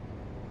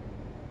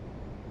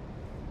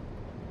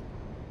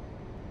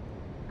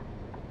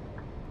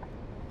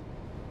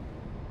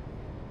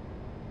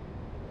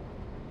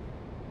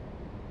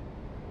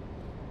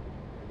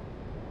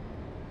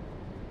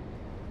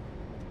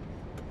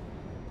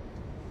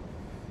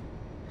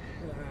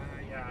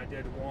 Yeah, I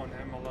did warn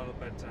him a little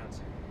bit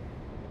that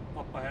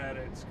up ahead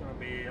it's gonna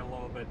be a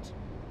little bit,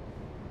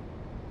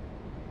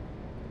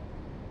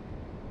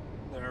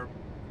 there's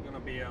gonna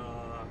be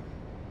a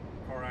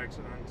car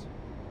accident.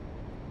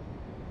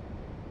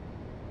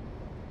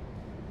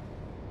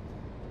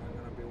 And I'm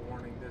gonna be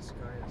warning this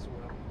guy as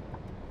well.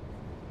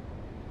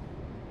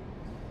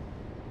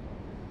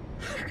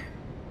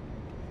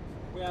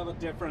 We have a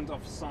different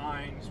of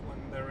signs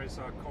when there is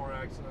a car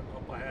accident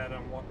up ahead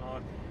and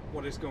whatnot,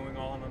 what is going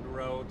on the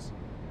roads.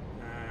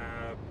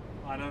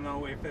 I don't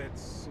know if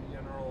it's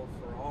general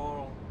for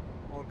all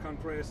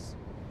countries,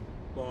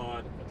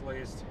 but at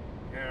least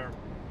here,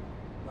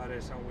 that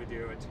is how we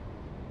do it.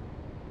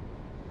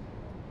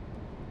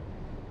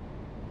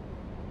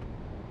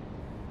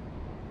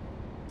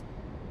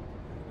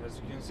 And as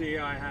you can see,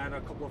 I had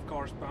a couple of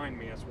cars behind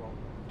me as well.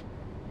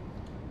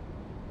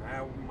 I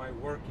have my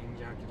working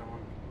jacket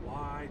on.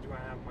 Why do I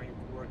have my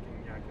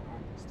working jacket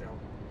on still?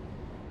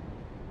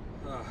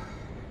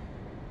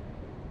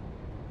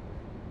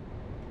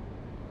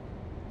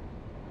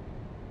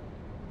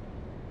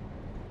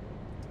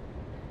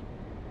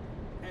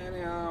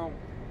 Anyhow,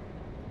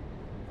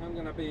 I'm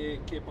gonna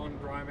keep on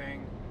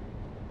driving.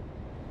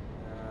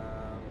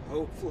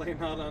 Hopefully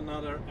not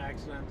another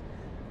accident.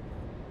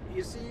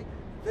 You see,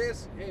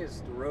 this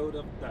is the road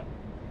of death.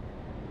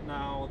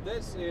 Now,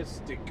 this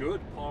is the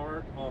good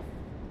part of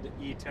the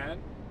E10,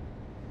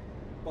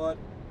 but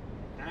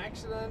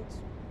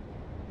accidents,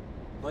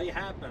 they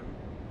happen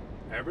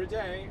every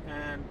day,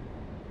 and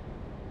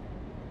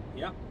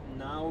yep,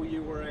 now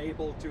you were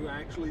able to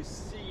actually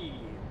see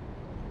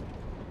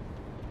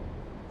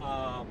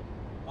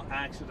an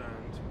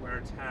accident where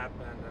it's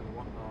happened and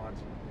whatnot.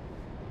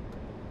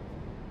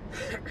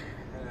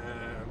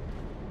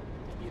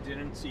 You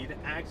didn't see the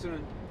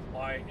accident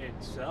by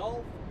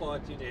itself,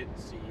 but you did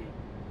see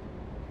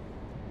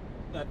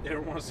that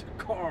there was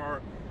a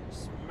car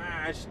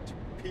smashed to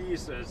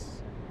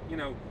pieces. You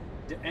know,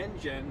 the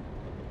engine,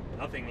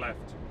 nothing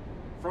left.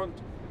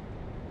 Front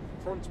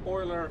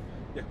spoiler,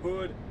 the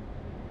hood,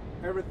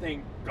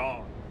 everything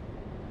gone.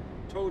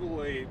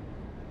 Totally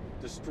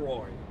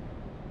destroyed.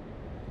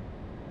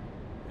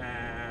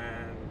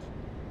 And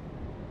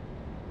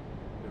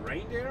the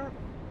Reindeer,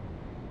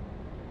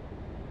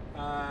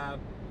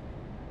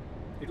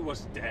 it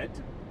was dead,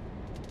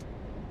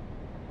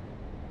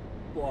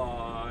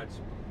 but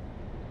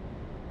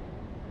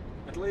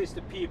at least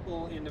the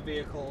people in the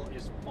vehicle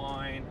is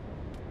fine.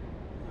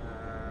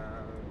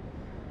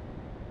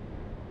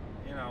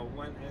 You know,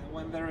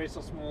 when there is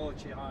a small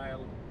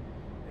child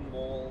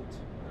involved,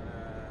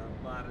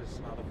 that is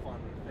not a fun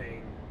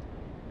thing.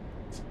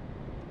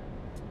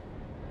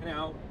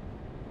 Anyhow,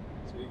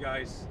 see you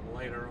guys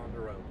later on the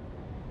road.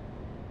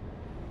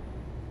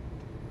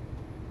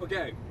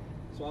 Okay,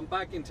 so I'm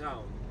back in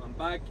town. I'm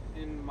back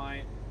in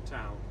my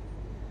town,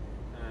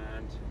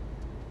 and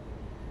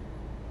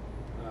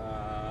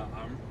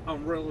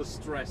I'm really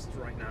stressed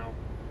right now,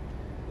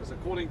 because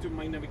according to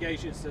my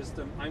navigation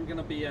system, I'm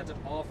gonna be at the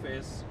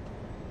office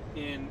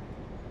in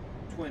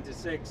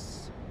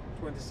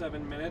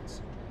 27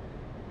 minutes.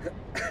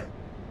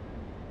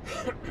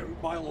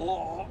 By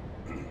law,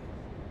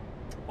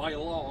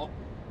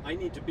 I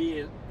need to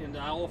be in the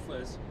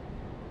office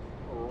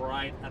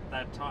right at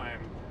that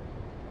time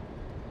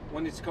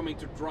when it's coming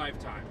to driving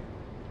time.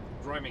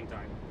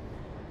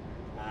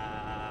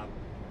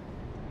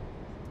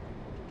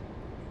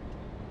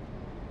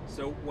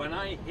 So when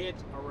I hit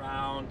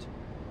around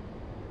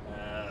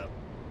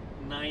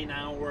 9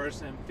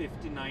 hours and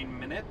 59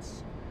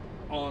 minutes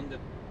on the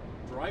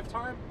drive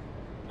time,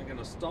 I'm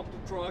gonna stop the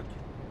truck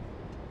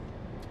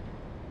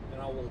and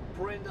I will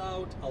print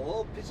out a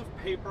little piece of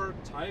paper,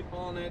 type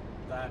on it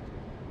that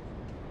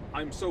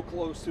I'm so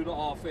close to the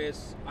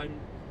office.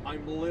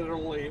 I'm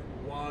literally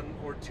 1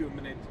 or 2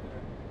 minutes,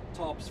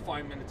 tops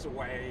 5 minutes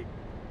away.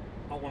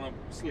 I want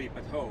to sleep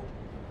at home.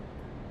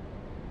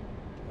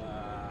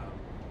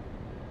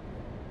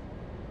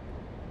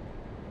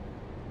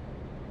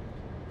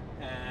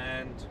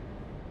 And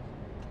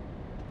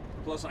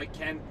plus I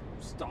can't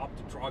stop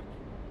the truck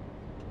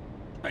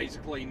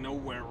basically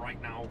nowhere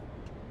right now.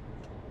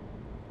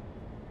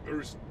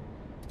 There's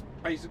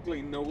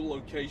basically no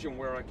location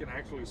where I can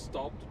actually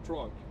stop the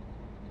truck.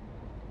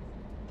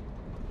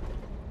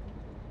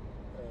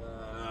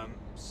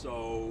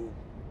 So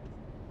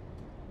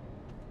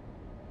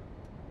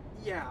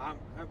yeah,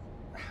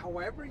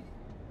 however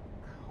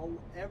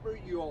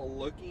you are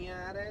looking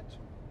at it,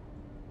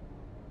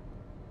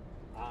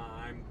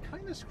 I'm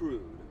kind of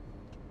screwed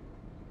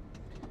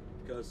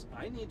because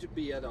I need to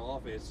be at the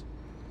office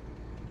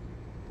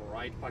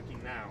right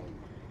fucking now.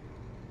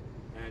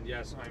 And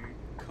yes, I'm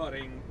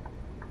cutting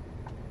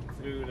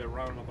through the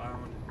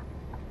roundabout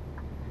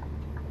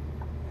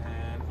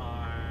and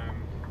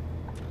I'm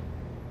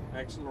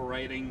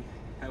accelerating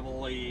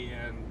heavily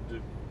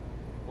and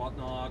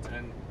whatnot,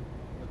 and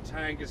the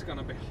tank is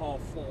gonna be half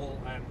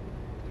full, and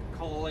the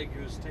colleague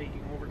who's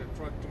taking over the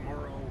truck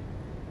tomorrow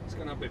is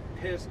gonna be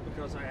pissed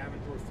because I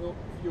haven't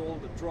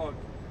refueled the truck.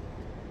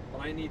 But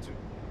I need to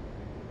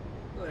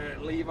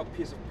leave a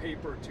piece of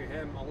paper to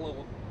him, a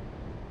little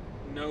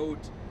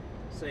note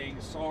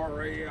saying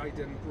sorry I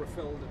didn't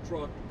refill the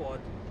truck,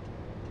 but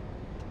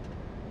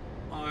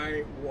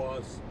I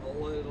was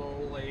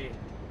literally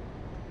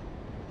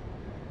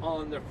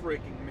on the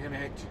freaking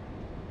minute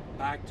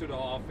back to the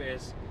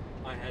office.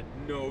 I had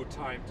no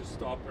time to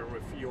stop and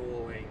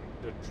refueling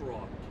the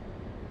truck.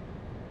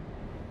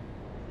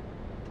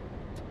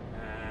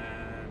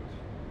 And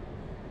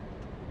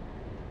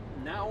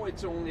now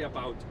it's only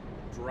about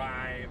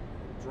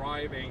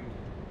driving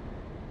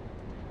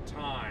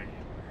time.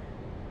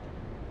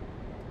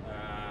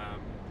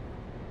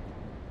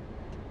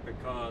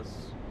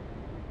 Because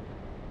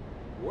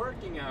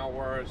working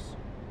hours,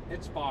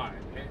 it's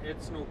fine.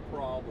 It's no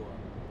problem.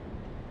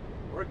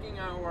 Working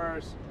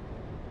hours,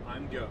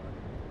 I'm good.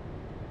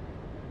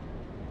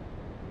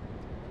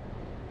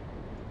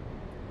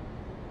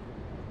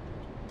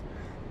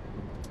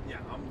 Yeah,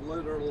 I'm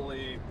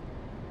literally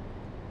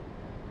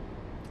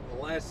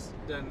less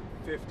than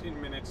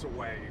 15 minutes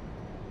away.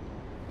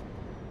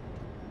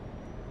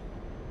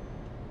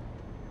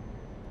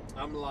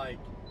 I'm like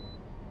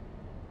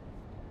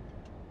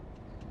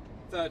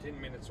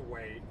 13 minutes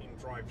away in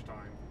drive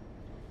time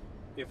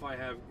if I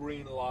have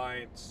green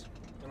lights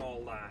and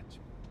all that.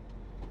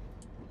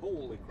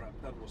 Holy crap,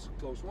 that was a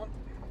close one.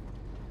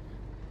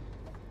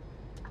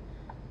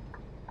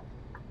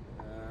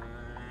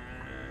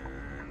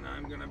 And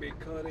I'm gonna be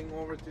cutting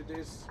over to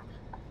this.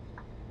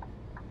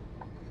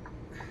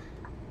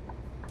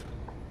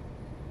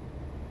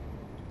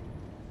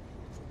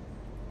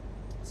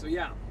 So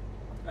yeah,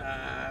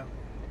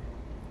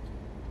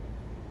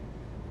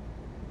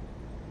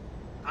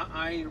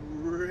 I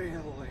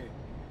really,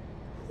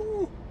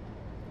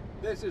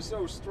 this is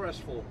so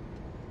stressful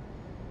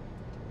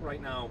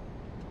right now.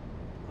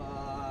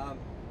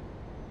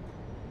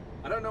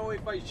 I don't know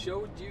if I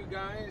showed you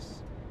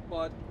guys,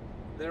 but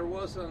there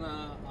was an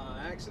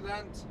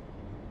accident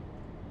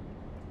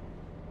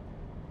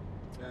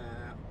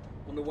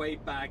on the way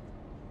back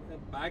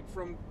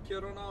from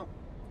Kiruna.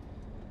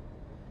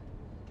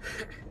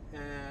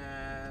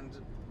 And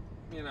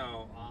you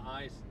know,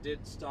 I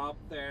did stop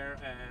there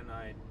and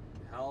I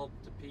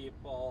helped the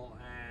people,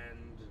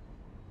 and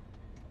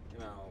you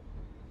know,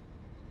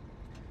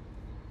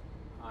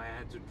 I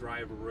had to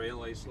drive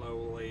really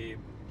slowly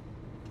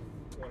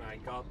when I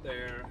got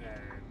there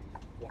and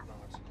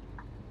whatnot.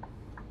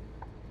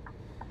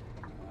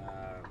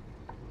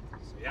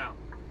 So yeah,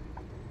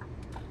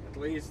 at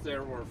least they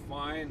were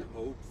fine.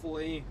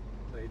 Hopefully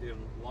they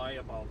didn't lie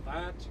about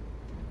that.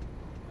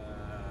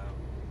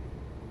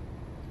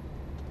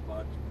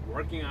 But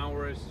working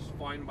hours is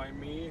fine by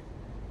me.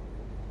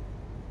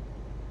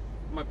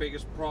 My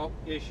biggest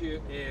issue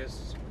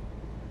is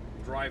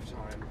drive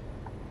time.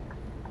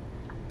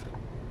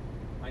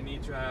 I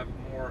need to have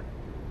more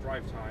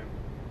drive time.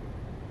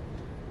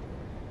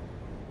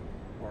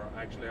 Or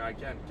actually I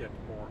can't get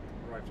more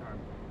drive time.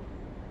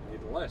 I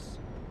need less.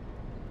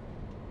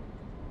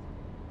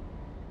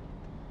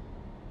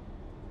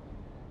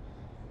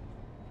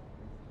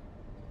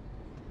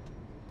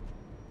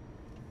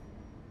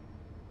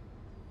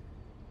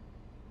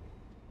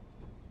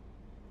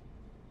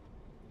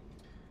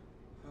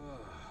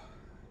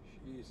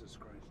 Jesus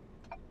Christ.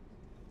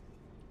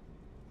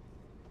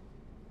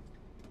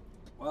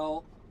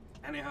 Well,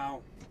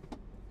 anyhow,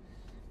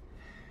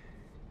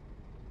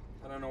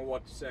 I don't know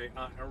what to say.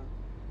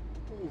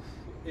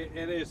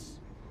 It is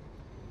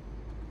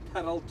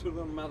pedal to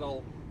the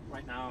metal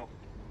right now.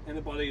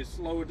 Anybody is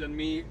slower than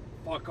me,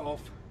 fuck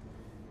off.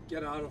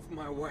 Get out of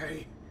my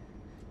way.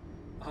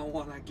 I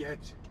wanna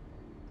get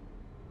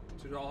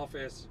to the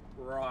office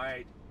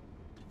right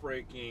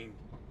freaking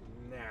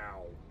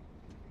now.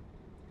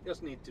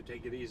 Just need to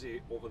take it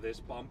easy over this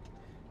bump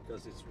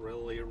because it's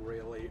really,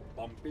 really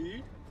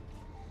bumpy.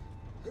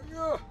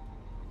 Yeah,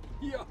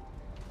 yeah.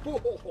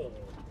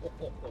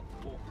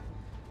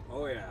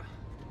 Oh yeah.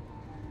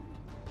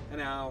 And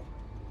now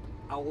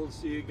I will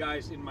see you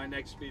guys in my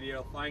next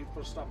video. Thanks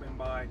for stopping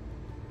by.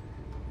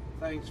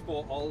 Thanks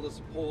for all the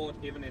support,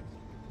 even if,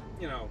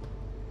 you know,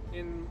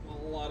 in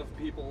a lot of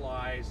people's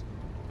eyes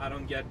I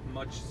don't get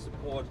much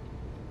support,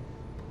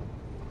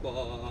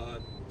 but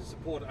the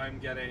support I'm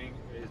getting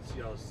is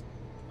just,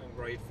 I'm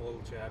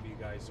grateful to have you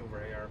guys over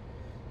here.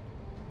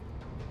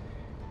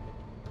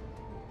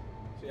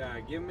 So yeah,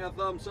 give me a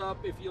thumbs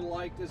up if you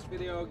like this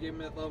video, give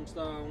me a thumbs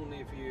down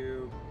if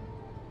you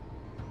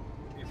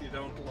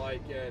don't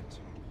like it.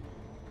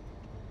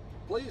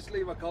 Please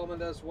leave a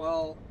comment as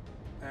well,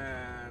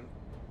 and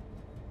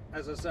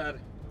as I said,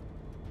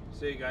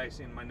 see you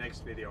guys in my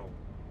next video.